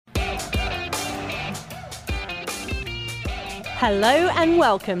Hello and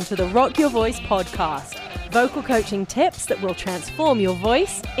welcome to the Rock Your Voice podcast. Vocal coaching tips that will transform your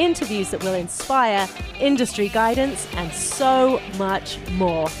voice, interviews that will inspire, industry guidance, and so much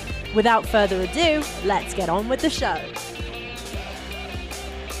more. Without further ado, let's get on with the show.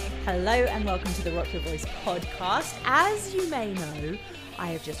 Hello and welcome to the Rock Your Voice podcast. As you may know, I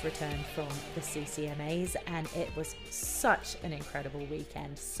have just returned from the CCMAs and it was such an incredible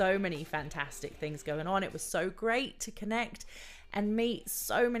weekend. So many fantastic things going on. It was so great to connect and meet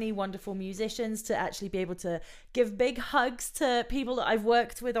so many wonderful musicians, to actually be able to give big hugs to people that I've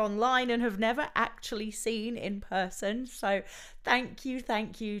worked with online and have never actually seen in person. So thank you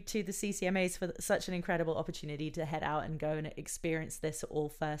to the CCMAs for such an incredible opportunity to head out and go and experience this all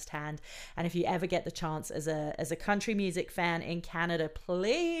firsthand. And if you ever get the chance as a country music fan in Canada,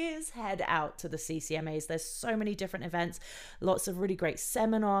 please head out to the CCMAs. There's so many different events, lots of really great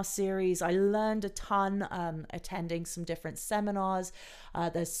seminar series. I learned a ton attending some different seminars.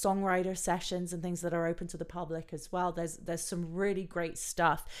 There's songwriter sessions and things that are open to the public as well. There's some really great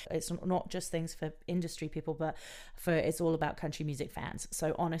stuff. It's not just things for industry people, but it's all about country music fans.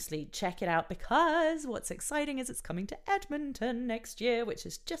 So honestly, check it out, because what's exciting is it's coming to Edmonton next year, which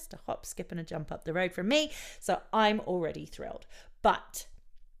is just a hop, skip, and a jump up the road from me. So I'm already thrilled. But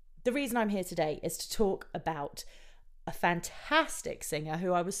the reason I'm here today is to talk about a fantastic singer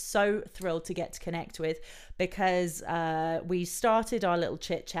who I was so thrilled to get to connect with, because we started our little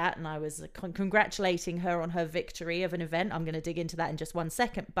chit chat and I was congratulating her on her victory of an event. I'm going to dig into that in just one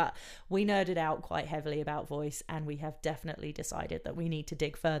second, but we nerded out quite heavily about voice, and we have definitely decided that we need to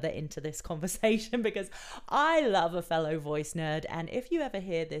dig further into this conversation, because I love a fellow voice nerd. And if you ever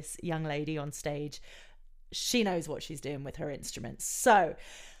hear this young lady on stage, she knows what she's doing with her instruments. So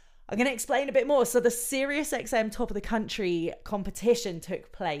I'm going to explain a bit more. So the SiriusXM Top of the Country competition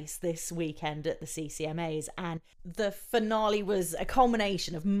took place this weekend at the CCMAs, and the finale was a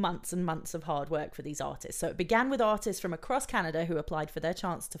culmination of months and months of hard work for these artists. So it began with artists from across Canada who applied for their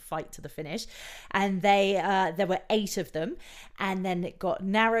chance to fight to the finish, and there were 8 of them, and then it got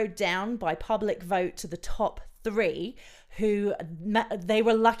narrowed down by public vote to the top 3, who they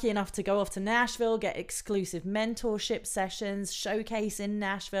were lucky enough to go off to Nashville, get exclusive mentorship sessions, showcase in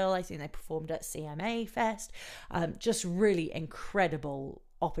Nashville. I think they performed at CMA Fest. Just really incredible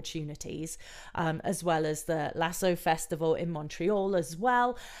opportunities, as well as the Lasso Festival in Montreal as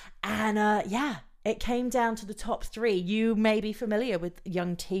well. And it came down to the top 3. You may be familiar with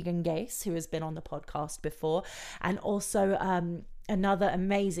young Tegan Gase, who has been on the podcast before, and also another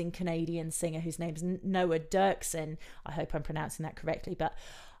amazing Canadian singer whose name's Noah Dirksen. I hope I'm pronouncing that correctly. But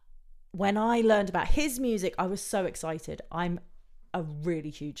when I learned about his music, I was so excited. I'm a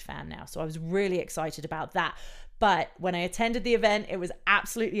really huge fan now, so I was really excited about that. But when I attended the event, it was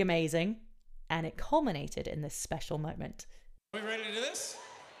absolutely amazing, and it culminated in this special moment. Are we ready to do this?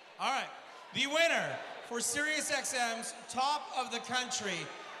 All right. The winner for SiriusXM's Top of the Country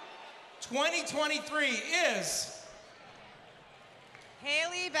 2023 is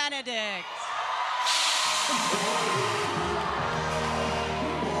Haley Benedict.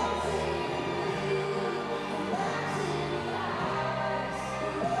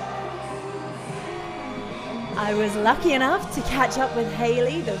 I was lucky enough to catch up with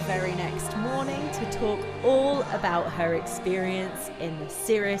Haley the very next morning to talk all about her experience in the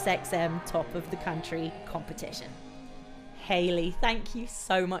SiriusXM Top of the Country competition. Haley, thank you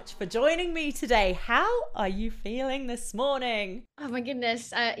so much for joining me today. How are you feeling this morning? Oh my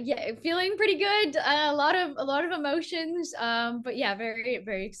goodness. Feeling pretty good. A lot of emotions. But yeah, very,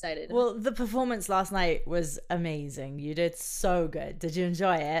 very excited. Well, the performance last night was amazing. You did so good. Did you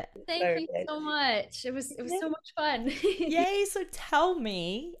enjoy it? Thank you so much. It was so much fun. Yay. So tell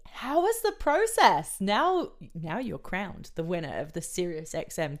me, how was the process? Now you're crowned the winner of the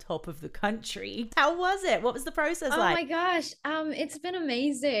SiriusXM Top of the Country. How was it? What was the process like? Oh my gosh. It's been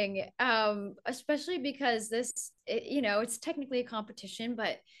amazing. Especially because it's technically a competition,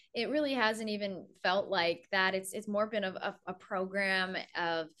 but it really hasn't even felt like that. It's more been a program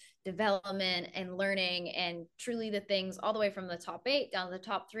of development and learning, and truly the things all the way from the top 8 down to the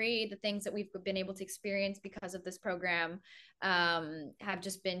top 3, the things that we've been able to experience because of this program have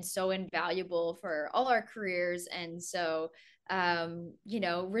just been so invaluable for all our careers. And so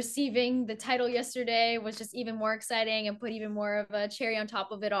receiving the title yesterday was just even more exciting and put even more of a cherry on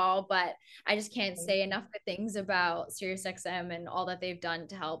top of it all. But I just can't say enough good things about SiriusXM and all that they've done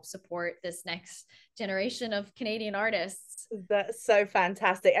to help support this next generation of Canadian artists. That's so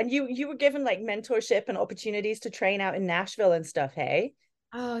fantastic. And you were given like mentorship and opportunities to train out in Nashville and stuff, hey?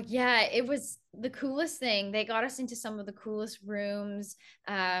 Oh yeah, it was the coolest thing. They got us into some of the coolest rooms.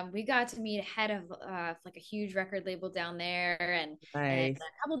 We got to meet head of like a huge record label down there, and Nice.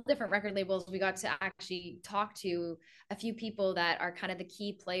 a couple of different record labels. We got to actually talk to a few people that are kind of the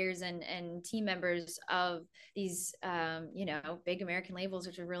key players and team members of these big American labels,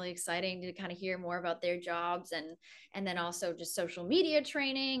 which are really exciting to kind of hear more about their jobs, and then also just social media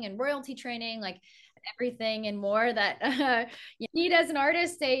training and royalty training, like everything and more that you need as an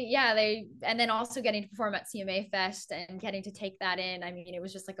artist. They and then also getting to perform at CMA Fest and getting to take that in. I mean, it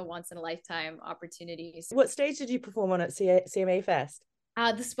was just like a once in a lifetime opportunity. What stage did you perform on at CMA Fest?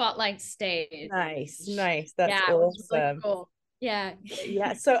 The spotlight stage. Nice, nice. That's Yeah, it was really awesome. cool. Yeah.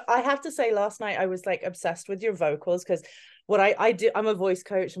 Yeah, so I have to say last night I was like obsessed with your vocals, because what I do, I'm a voice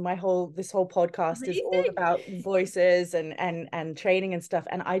coach, and this whole podcast is all Amazing. about voices and training and stuff,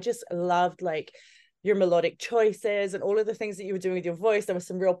 and I just loved like your melodic choices and all of the things that you were doing with your voice. There was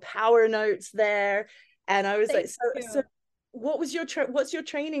some real power notes there, and I was like, Thank so you. what was what's your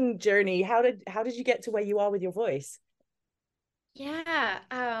training journey? How did you get to where you are with your voice? Yeah,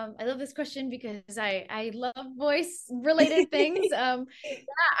 I love this question because I love voice related things. Yeah,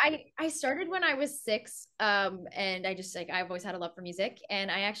 I started when I was 6, and I just like I've always had a love for music,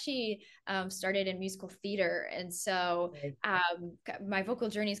 and I actually started in musical theater, and so my vocal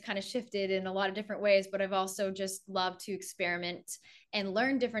journey's kind of shifted in a lot of different ways, but I've also just loved to experiment and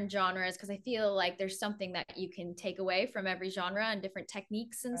learn different genres because I feel like there's something that you can take away from every genre and different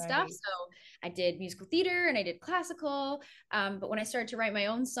techniques and stuff. Right. So I did musical theater and I did classical, but when I started to write my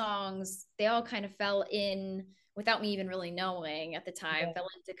own songs, they all kind of fell in without me even really knowing at the time, Yeah. fell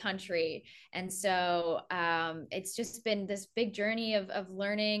into country. And so it's just been this big journey of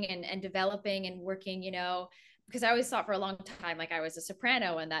learning and developing and working, because I always thought for a long time like I was a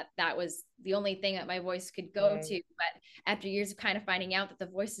soprano and that was the only thing that my voice could go Right. to. But after years of kind of finding out that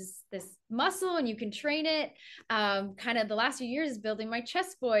the voice is this muscle and you can train it, kind of the last few years building my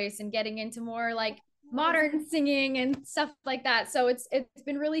chest voice and getting into more like modern singing and stuff like that. So it's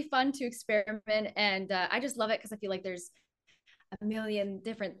been really fun to experiment, and I just love it because I feel like there's a million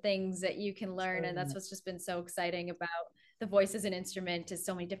different things that you can learn, and that's what's just been so exciting about the voice as an instrument, is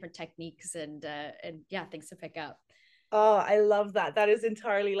so many different techniques and yeah, things to pick up. Oh, I love that. That is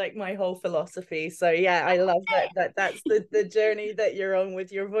entirely like my whole philosophy. So yeah, I love that's the journey that you're on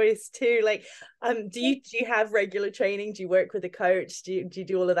with your voice too. Like, do you have regular training? Do you work with a coach? Do you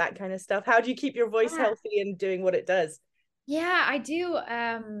do all of that kind of stuff? How do you keep your voice Yeah. healthy and doing what it does? Yeah, I do.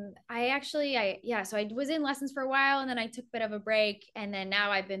 So I was in lessons for a while and then I took a bit of a break. And then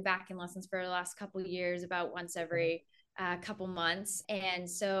now I've been back in lessons for the last couple of years, about once every couple months. And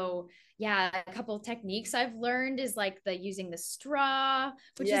so, yeah, a couple of techniques I've learned is like the using the straw,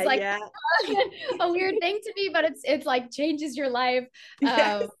 which is Yeah, like yeah. a weird thing to me, but it's like changes your life.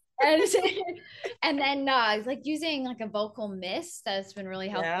 Yes. And and then like using like a vocal mist that's been really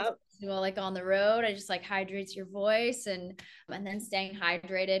helpful. Yeah. Well, like on the road, I just like hydrates your voice, and then staying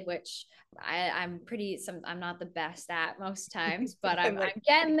hydrated, which I'm not the best at most times, but I'm I'm like, I'm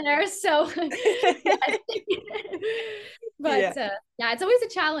getting there. So yes. yeah. But yeah, it's always a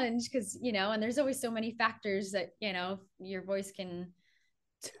challenge because and there's always so many factors that your voice can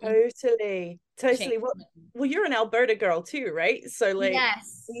Totally, change. totally. Well, you're an Alberta girl too, right? So like,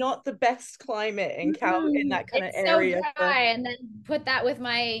 Yes. not the best climate in that kind of It's so area for. dry, and then put that with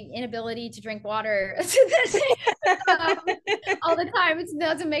my inability to drink water um, all the time. It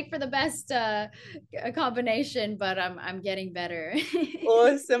doesn't make for the best combination, but I'm getting better.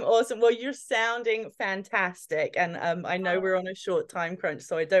 Awesome, awesome. Well, you're sounding fantastic, and I know we're on a short time crunch,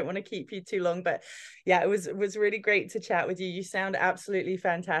 so I don't want to keep you too long. But yeah, it was really great to chat with you. You sound absolutely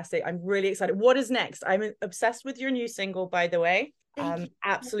fantastic. I'm really excited. What is next? I'm obsessed with your new single, by the way. Thank you.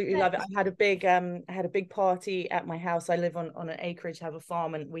 Absolutely love it. I had a big party at my house. I live on an acreage, have a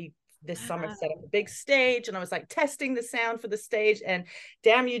farm, and we this summer set up Wow. a big stage, and I was like testing the sound for the stage, and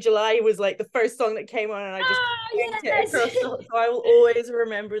Damn You July was like the first song that came on, and I just Oh, cranked it yes. across so I will always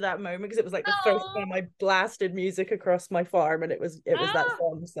remember that moment because it was like the first Oh, time I blasted music across my farm, and it was that oh,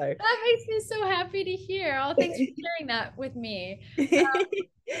 song. So that makes me so happy to hear. Oh, thanks for sharing that with me.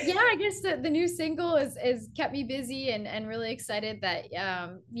 Yeah, I guess the new single is kept me busy and really excited that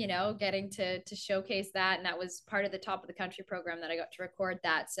getting to showcase that, and that was part of the top of the country program that I got to record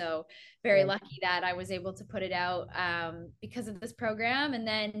that. So very Great. lucky that I was able to put it out because of this program. And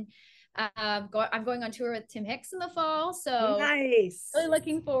then I'm going on tour with Tim Hicks in the fall, so Nice. really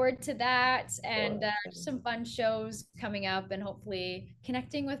looking forward to that, and just Awesome. some fun shows coming up, and hopefully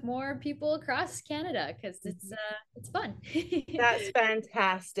connecting with more people across Canada because it's fun. That's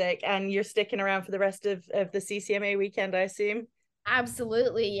fantastic. And you're sticking around for the rest of the CCMA weekend, I assume?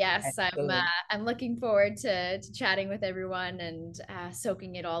 Absolutely, yes. Excellent. I'm looking forward to chatting with everyone and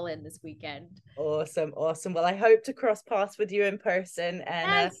soaking it all in this weekend. Awesome, awesome. Well, I hope to cross paths with you in person.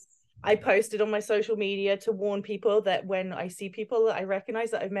 And Yes. I posted on my social media to warn people that when I see people that I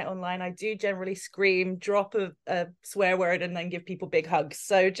recognize that I've met online, I do generally scream, drop a swear word, and then give people big hugs.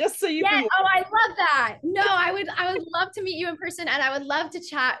 So just so you Yeah. can. Oh, I love that. No, I would love to meet you in person, and I would love to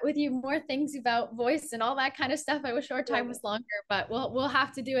chat with you more things about voice and all that kind of stuff. I wish our time was longer, but we'll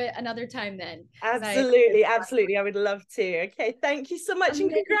have to do it another time then. 'Cause Absolutely, absolutely. I would love to. Okay, thank you so much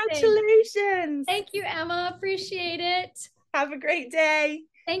and amazing. congratulations. Thank you, Emma. Appreciate it. Have a great day.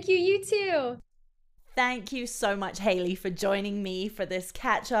 Thank you. You too. Thank you so much, Hayley, for joining me for this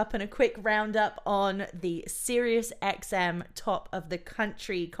catch up and a quick roundup on the SiriusXM Top of the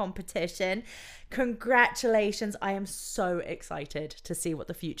Country competition. Congratulations. I am so excited to see what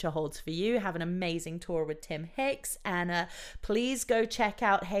the future holds for you. Have an amazing tour with Tim Hicks. And please go check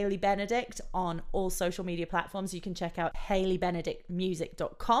out Hayley Benedict on all social media platforms. You can check out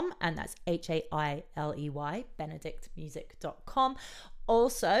HayleyBenedictMusic.com, and that's HAILEY, BenedictMusic.com.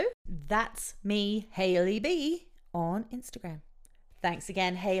 Also, that's me, Hayley B, on Instagram. Thanks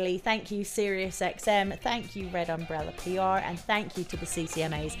again, Hayley. Thank you, SiriusXM. Thank you, Red Umbrella PR. And thank you to the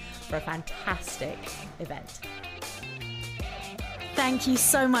CCMAs for a fantastic event. Thank you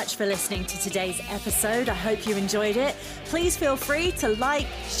so much for listening to today's episode. I hope you enjoyed it. Please feel free to like,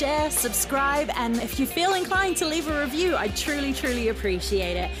 share, subscribe, and if you feel inclined to leave a review, I truly, truly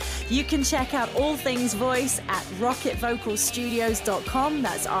appreciate it. You can check out all things voice at rockitvocalstudios.com.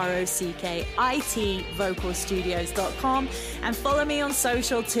 That's ROCKIT vocalstudios.com. And follow me on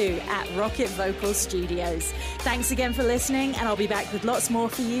social too at Rocket Vocal Studios. Thanks again for listening, and I'll be back with lots more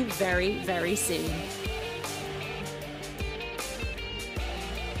for you very, very soon.